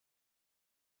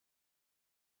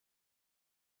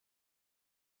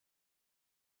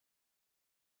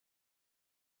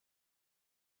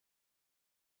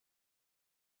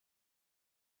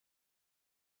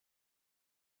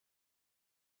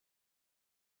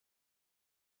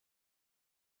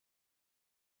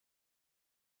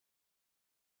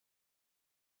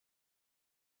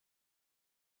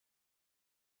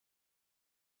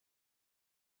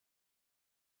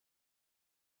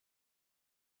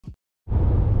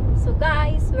So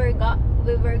guys,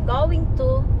 we were going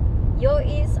to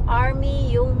US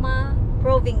Army Yuma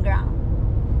Proving Ground.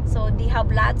 So they have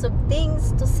lots of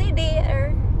things to see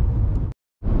there.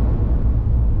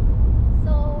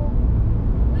 So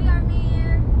we are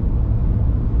near.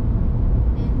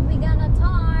 Then we're gonna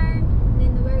turn.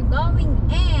 Then we're going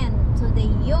in to the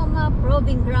Yuma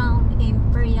Proving Ground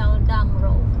Imperial Dam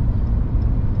Road.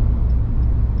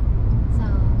 So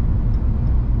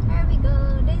here we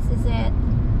go. This is it.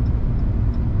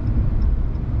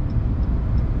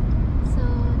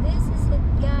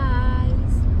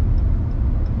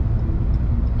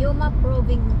 Yuma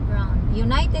Proving Ground,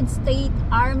 United States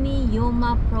Army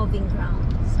Yuma Proving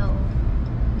Ground. So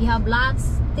we have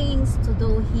lots of things to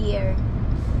do here.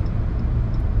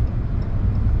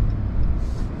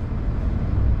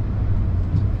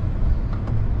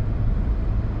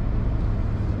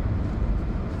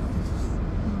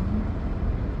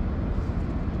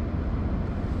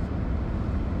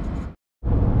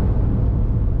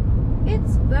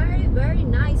 It's very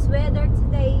nice weather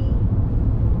today.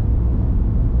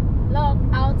 Look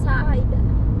outside,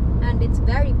 and it's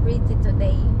very pretty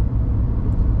today.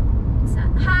 It's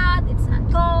not hot, it's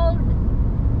not cold.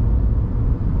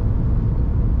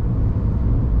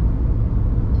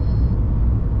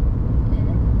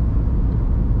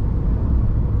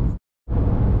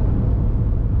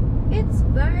 It's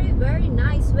very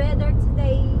nice weather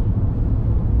today.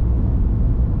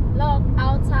 Look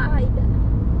outside,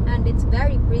 and it's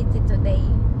very pretty today.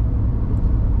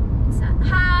 It's not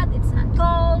hot, it's not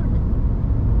cold.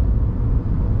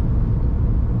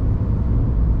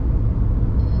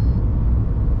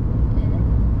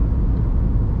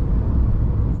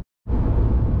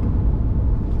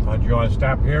 Do you want to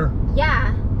stop here?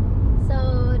 Yeah.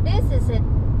 So this is it.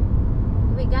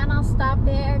 We're gonna stop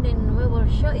here, then we will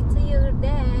show it to you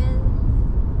then.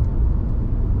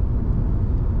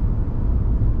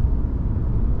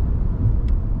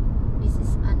 This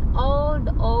is an old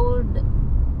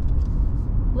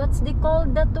what's they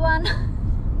called that one?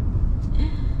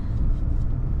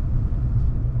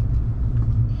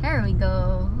 Here we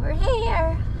go. We're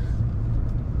here.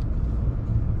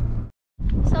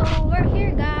 So we're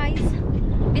here, guys.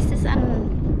 This is a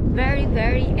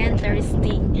very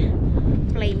interesting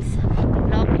place.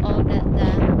 Look all the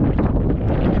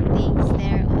things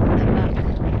there on the back.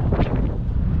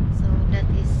 So that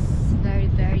is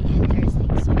very interesting.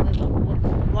 So we will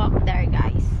walk there,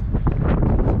 guys.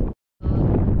 So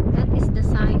that is the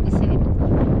sign. They said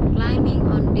climbing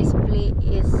on display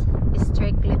is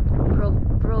strictly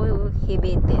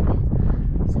prohibited.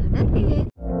 So that is it.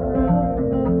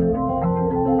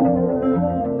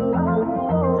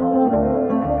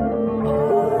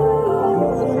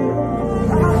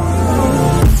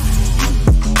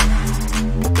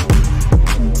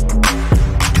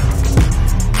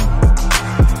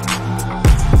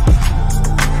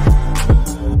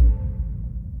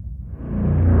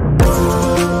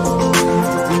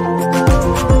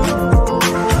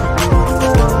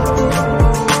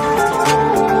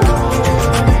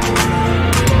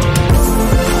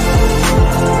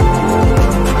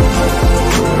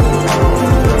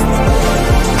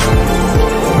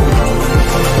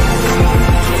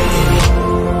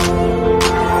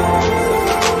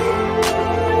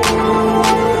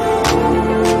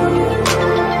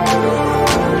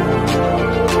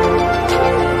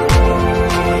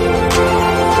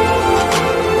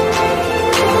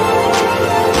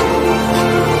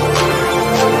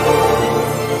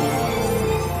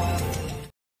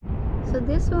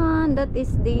 That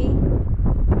is the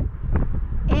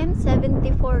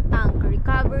M74 tank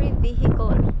recovery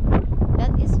vehicle.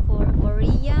 That is for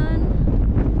Korean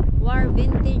War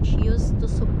vintage used to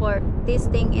support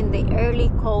testing in the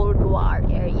early Cold War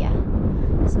area.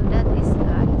 So that is,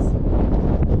 guys.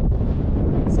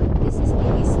 So this is the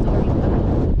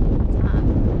historical tank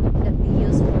that they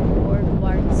used for World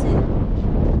War II.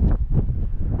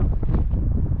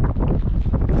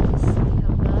 Yes, we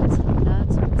have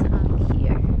lots of tank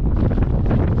here.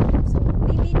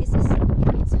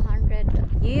 It's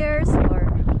 100 years or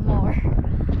more.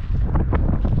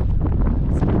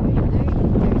 It's very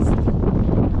interesting.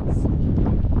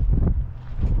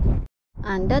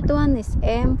 And that one is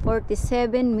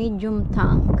M47 medium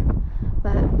tank,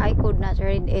 but I could not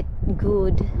read it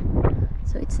good,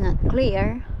 so it's not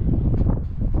clear.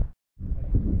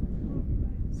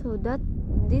 So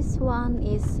this one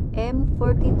is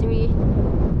M43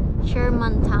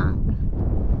 Sherman tank.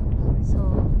 So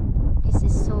this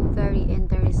is so very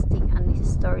interesting and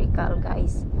historical,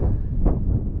 guys.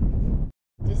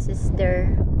 This is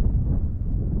their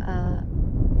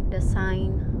the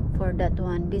sign for that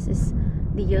one. This is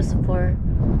be used for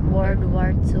World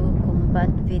War II combat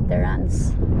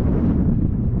veterans.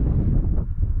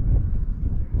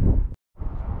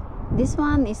 This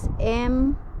one is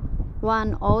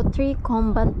M103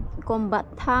 combat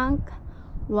tank,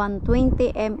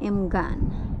 120 mm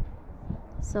gun.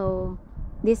 So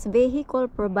this vehicle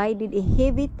provided a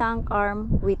heavy tank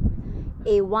arm with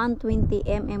a 120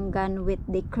 mm gun with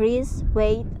decreased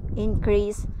weight,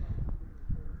 increased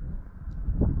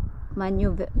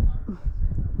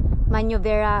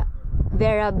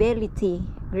maneuverability,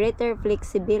 greater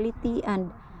flexibility,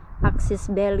 and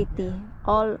accessibility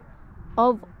of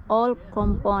all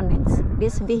components.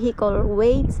 This vehicle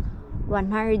weighs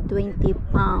 120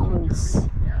 pounds.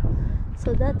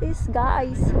 So that is,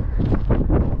 guys,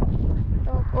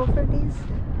 talk over this.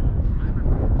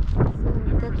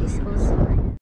 So that is also